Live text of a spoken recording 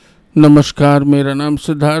नमस्कार, मेरा नाम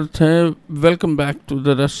सिद्धार्थ है। Welcome back to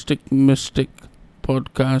the rustic mistake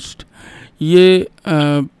podcast. ये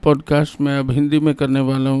पॉडकास्ट मैं अब हिंदी में करने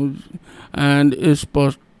वाला हूँ एंड इस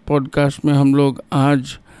पॉडकास्ट में हम लोग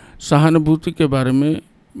आज सहानुभूति के बारे में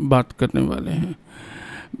बात करने वाले हैं।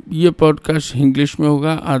 ये पॉडकास्ट इंग्लिश में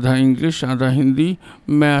होगा, आधा इंग्लिश आधा हिंदी।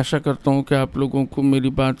 मैं आशा करता हूँ कि आप लोगों को मेरी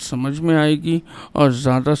बात समझ में आएगी और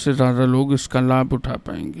ज़्यादा से ज़्यादा लोग इसका लाभ उठा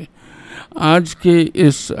पाएंगे। आज के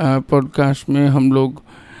इस पॉडकास्ट में हम लोग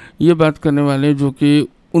ये बात करने वाले हैं जो कि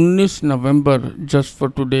 19 नवंबर जस्ट फॉर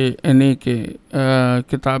टुडे एनए के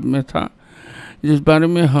किताब में था, जिस बारे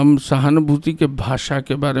में हम सहानुभूति के भाषा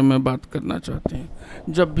के बारे में बात करना चाहते हैं।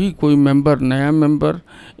 जब भी कोई नया मेंबर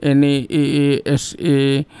एनए, एए,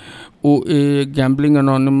 एसए, ओए, गैम्बलिंग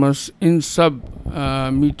एनोनिमस, इन सब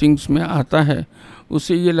मीटिंग्स में आता है,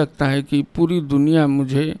 उसे ये लगता है कि पूरी दुनिया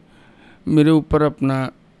मेरे ऊपर अपना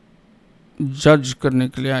जज करने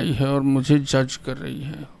के लिए आई है और मुझे जज कर रही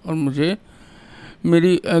है और मुझे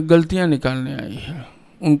मेरी गलतियां निकालने आई है।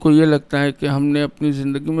 उनको ये लगता है कि हमने अपनी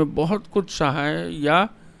ज़िंदगी में बहुत कुछ सहा है या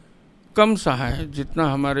कम सहा है, जितना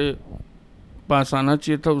हमारे पास आना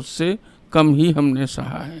चाहिए था उससे कम ही हमने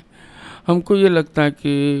सहा है। हमको ये लगता है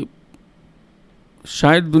कि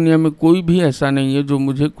शायद दुनिया में कोई भी ऐसा नहीं है जो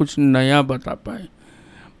मुझे कुछ नया बता पाए।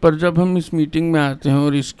 पर जब हम इस मीटिंग में आते हैं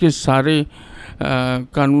और इसके सारे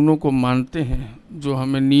कानूनों को मानते हैं, जो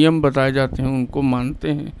हमें नियम बताए जाते हैं उनको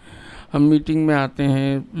मानते हैं, हम मीटिंग में आते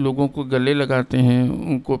हैं, लोगों को गले लगाते हैं,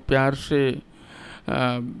 उनको प्यार से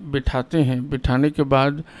बिठाते हैं। बिठाने के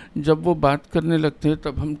बाद जब वो बात करने लगते हैं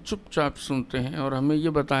तब हम चुपचाप सुनते हैं और हमें ये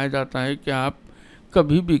बताया जाता है कि आप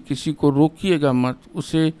कभी भी किसी को रोकिएगा मत,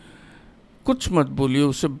 उसे कुछ मत बोलिए,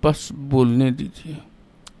 उसे बस बोलने दीजिए।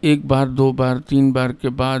 एक बार, दो बार, तीन बार के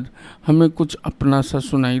बाद हमें कुछ अपना सा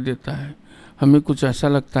सुनाई देता है, हमें कुछ ऐसा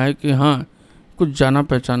लगता है कि हाँ, कुछ जाना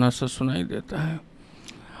पहचाना सा सुनाई देता है।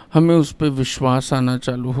 हमें उस पर विश्वास आना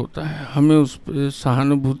चालू होता है, हमें उस पर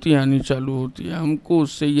सहानुभूति आनी चालू होती है। हमको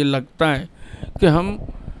उससे ये लगता है कि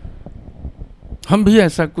हम भी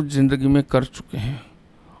ऐसा कुछ ज़िंदगी में कर चुके हैं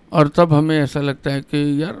और तब हमें ऐसा लगता है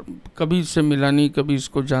कि यार कभी इससे मिला नहीं, कभी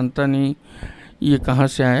इसको जानता नहीं, ये कहाँ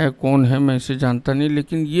से आया, कौन है, मैं इसे जानता नहीं,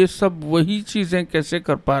 लेकिन ये सब वही चीज़ें कैसे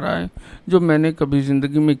कर पा रहा है जो मैंने कभी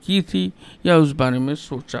ज़िंदगी में की थी या उस बारे में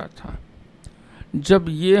सोचा था। जब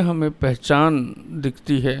ये हमें पहचान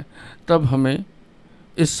दिखती है तब हमें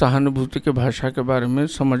इस सहानुभूति के भाषा के बारे में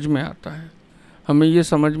समझ में आता है। हमें ये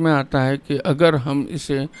समझ में आता है कि अगर हम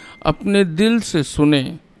इसे अपने दिल से सुने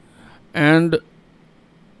एंड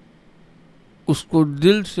उसको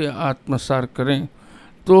दिल से आत्मसात करें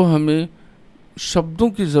तो हमें शब्दों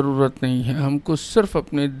की ज़रूरत नहीं है। हमको सिर्फ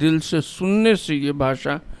अपने दिल से सुनने से ये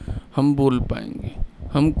भाषा हम बोल पाएंगे।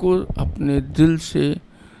 हमको अपने दिल से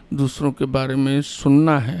दूसरों के बारे में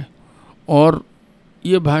सुनना है और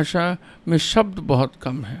ये भाषा में शब्द बहुत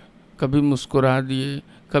कम है। कभी मुस्कुरा दिए,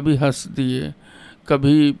 कभी हंस दिए,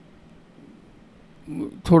 कभी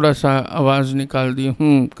थोड़ा सा आवाज़ निकाल दी,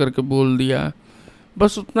 करके बोल दिया,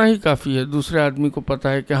 बस उतना ही काफ़ी है। दूसरे आदमी को पता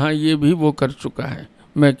है कि हाँ, ये भी वो कर चुका है,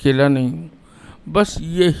 मैं अकेला नहीं हूँ। बस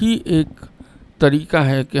यही एक तरीका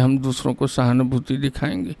है कि हम दूसरों को सहानुभूति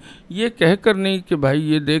दिखाएंगे। ये कहकर नहीं कि भाई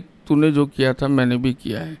ये देख, तूने जो किया था मैंने भी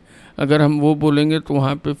किया है। अगर हम वो बोलेंगे तो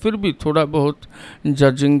वहाँ पे फिर भी थोड़ा बहुत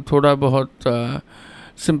जजिंग, थोड़ा बहुत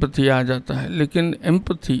सिंपैथी आ जाता है। लेकिन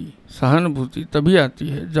एम्पैथी, सहानुभूति तभी आती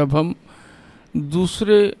है जब हम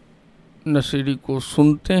दूसरे नशेड़ी को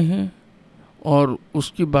सुनते हैं और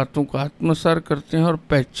उसकी बातों को आत्मसात करते हैं और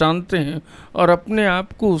पहचानते हैं और अपने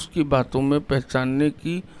आप को उसकी बातों में पहचानने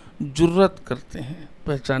की जुर्रत करते हैं,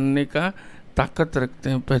 पहचानने का ताकत रखते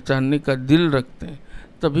हैं, पहचानने का दिल रखते हैं।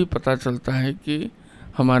 तभी पता चलता है कि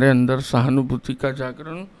हमारे अंदर सहानुभूति का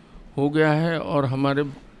जागरण हो गया है और हम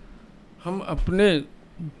अपने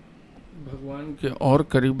भगवान के और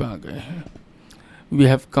करीब आ गए हैं। We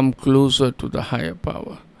have come closer to the higher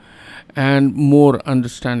power and more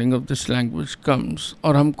understanding of this language comes.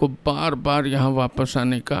 और हमको बार बार यहाँ वापस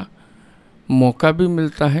आने का मौका भी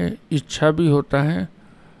मिलता है, इच्छा भी होता है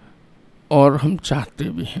और हम चाहते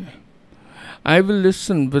भी हैं। I will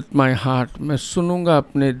listen with my heart, मैं सुनूंगा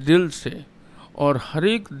अपने दिल से। और हर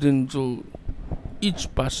एक दिन जो each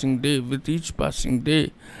passing day, with each passing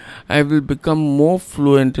day, I will become more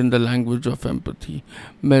fluent in the language of empathy.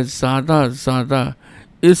 मैं ज़्यादा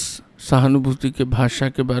इस सहानुभूति के भाषा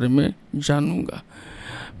के बारे में जानूंगा।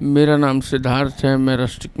 मेरा नाम सिद्धार्थ है, मैं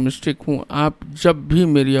रस्टिक मिस्टिक हूँ। आप जब भी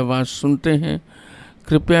मेरी आवाज़ सुनते हैं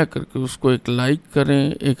कृपया करके उसको एक लाइक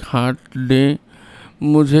करें, एक हार्ट दें,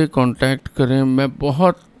 मुझे कांटेक्ट करें। मैं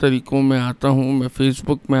बहुत तरीक़ों में आता हूँ, मैं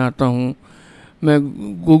फेसबुक में आता हूँ, मैं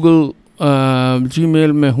गूगल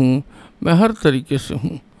जीमेल में हूँ, मैं हर तरीके से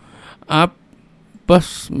हूँ। आप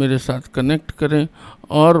बस मेरे साथ कनेक्ट करें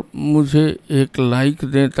और मुझे एक लाइक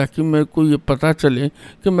दें ताकि मेरे को ये पता चले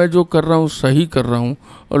कि मैं जो कर रहा हूँ सही कर रहा हूँ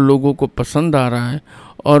और लोगों को पसंद आ रहा है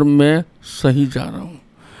और मैं सही जा रहा हूँ।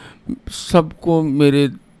 सबको मेरे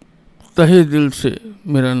तहे दिल से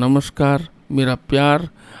मेरा नमस्कार, मेरा प्यार।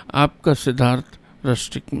 आपका सिद्धार्थ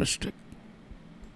रस्टिक मिस्टिक।